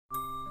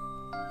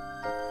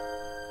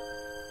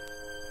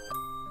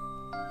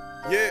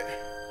Yeah.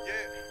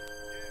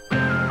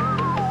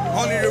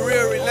 Only the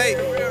real relate.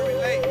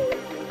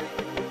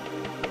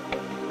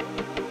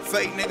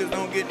 Fake niggas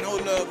don't get no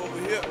love over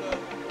here.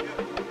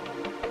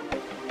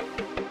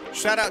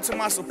 Shout out to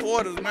my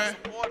supporters, man.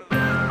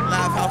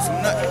 Live house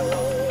and nothing.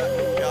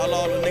 Y'all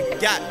all the nigga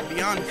got, to be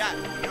honest.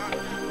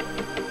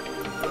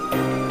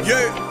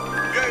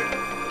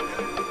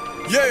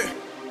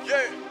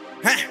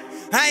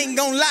 I ain't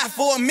gon' lie,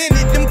 for a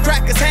minute, them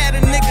crackers had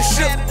a nigga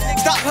shook.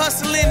 Stop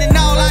hustling and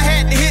all I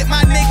had to hit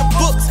my nigga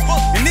books.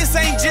 And this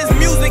ain't just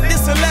music,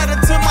 this a letter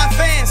to my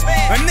fans.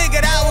 A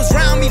nigga that was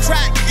round me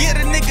tried to get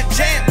a nigga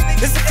jammed.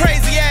 It's a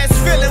crazy ass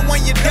feeling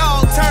when your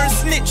dog turns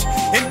snitch.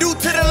 And due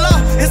to the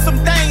law, it's some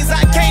things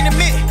I can't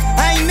admit.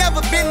 I ain't never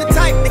been the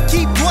type to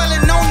keep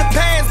dwelling on the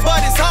past,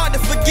 but it's hard to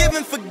forgive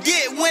and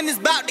forget when it's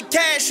about the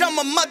cash. I'm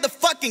a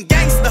motherfucking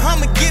gangster,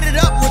 I'ma get it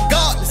up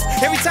regardless.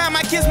 Every time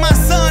I kiss my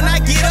son,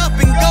 I get up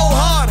and go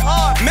harder.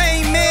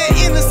 Main man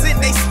innocent,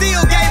 they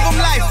still gave him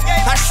life.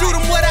 I shoot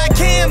him what I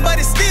can, but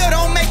it still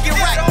don't make it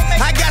right.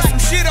 I got some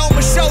shit on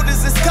my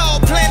shoulders, it's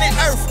called planet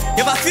Earth.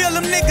 If I feel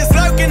them niggas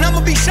lurking,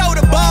 I'ma be sure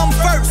to bomb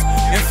first.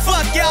 And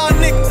fuck y'all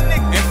niggas,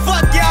 and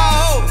fuck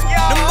y'all hoes.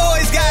 Them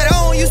boys got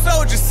on, you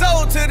sold your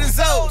soul to the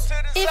zoes.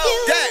 If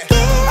you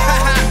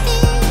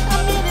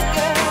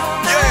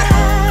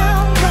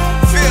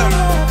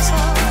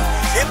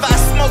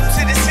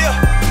to this hill,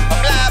 I'm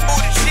liable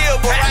to chill,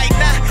 but right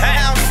now,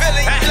 I'm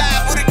feeling you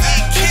liable to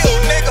get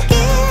killed, nigga.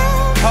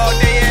 All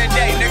day, every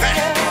day, nigga.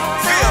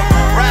 Feel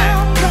right,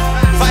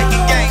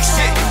 Viking gang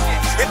shit.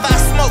 If I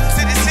smoke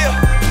to this hill,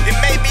 then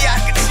maybe I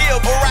could chill,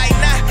 but right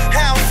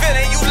now, I'm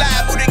feeling you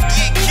liable to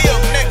get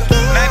killed, nigga.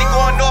 90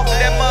 going north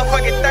with that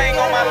motherfucking thing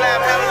on my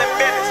lap, handling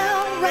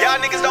business. Y'all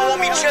niggas don't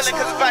want me chillin',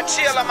 cause if I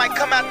chill, I might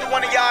come after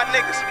one of y'all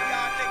niggas.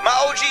 My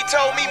OG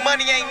told me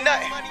money ain't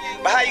nothing,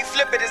 but how you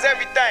flip it is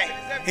everything.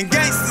 And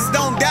gangsters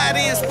don't die,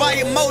 they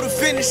inspire more to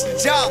finish the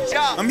job.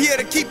 I'm here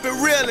to keep it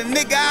real, and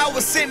nigga, I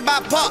was sent by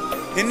Pop.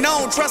 And I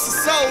don't trust a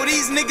soul,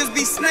 these niggas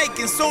be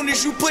snaking. Soon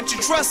as you put your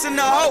trust in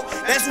the hoe,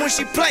 that's when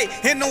she play.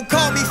 And don't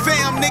call me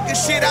fam, nigga,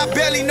 shit, I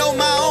barely know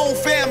my own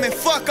fam. And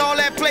fuck all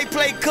that play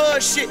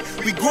cuz shit.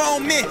 We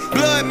grown men,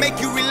 blood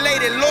make you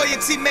related,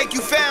 loyalty make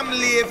you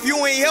family. If you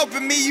ain't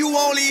helping me, you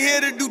only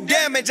here to do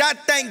damage. I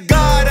thank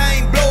God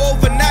I ain't blow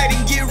overnight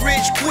and get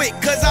rich quick,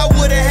 cause I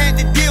would've had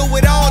to deal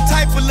with all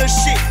type of little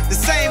shit. The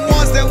same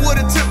ones that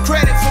would've took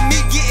credit for me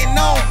getting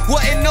on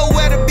wasn't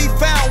nowhere to be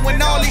found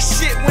when all this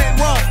shit went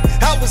wrong.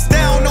 I was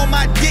down on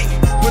my dick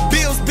with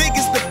bills big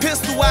as the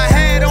pistol I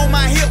had on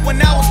my hip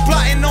when I was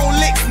plotting on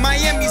licks.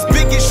 Miami's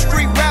biggest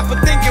street rapper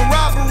thinking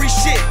robbery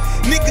shit.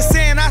 Niggas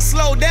saying I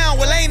slow down,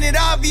 well ain't it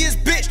obvious,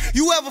 bitch?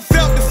 You ever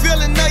felt the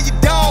feeling of your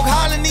dog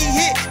hollering he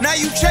hit? Now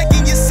you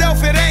checking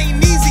yourself, it ain't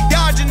easy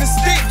dodging the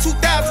stick.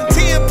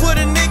 2010 put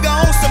a nigga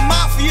on some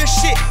mafia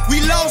shit. We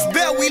lost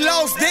Bell, we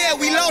lost Dad,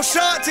 we lost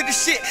Shard to the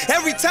shit.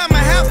 Every time I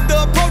have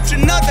to approach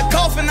another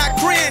coffin, I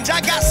cringe. I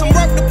got some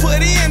work to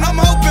put in, I'm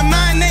hoping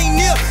mine ain't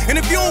near. And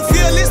if you don't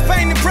feel this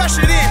pain and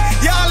pressure, then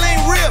y'all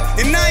ain't real.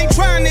 And I ain't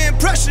trying to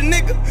impress you,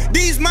 nigga.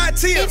 These my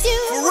tears,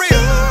 for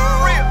real.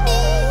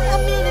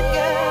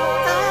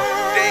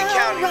 Dade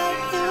County,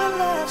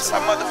 I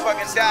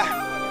motherfucking die.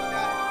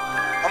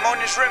 I'm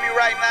on this Remy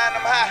right now and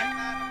I'm high.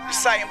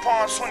 Reciting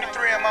Palms 23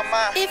 in my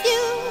mind.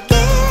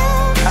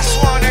 I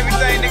swear on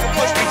everything, nigga,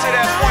 push me to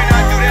that point,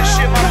 I do that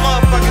shit my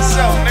motherfucking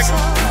self, nigga.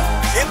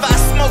 If I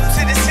smoke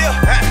to this hill,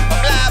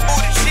 I'm liable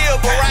to chill,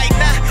 but right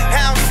now,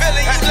 how I'm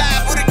feeling, you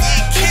liable to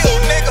get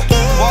killed, nigga.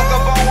 Walk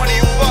up on one of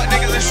you fuck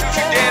niggas and shoot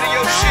you dead in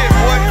your shit,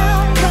 boy.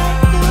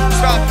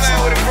 Stop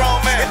playing with a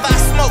grown man. If I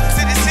smoke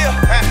to this hill,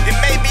 then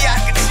maybe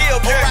I can chill,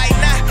 but right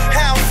now,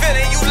 how I'm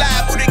feeling, you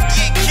liable to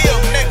get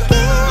killed, nigga.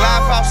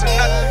 Live house or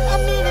nothing.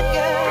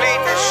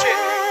 Bleed this shit.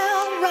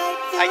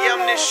 I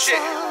am this shit.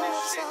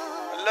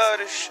 I love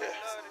this shit.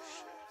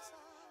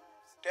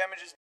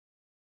 Damages.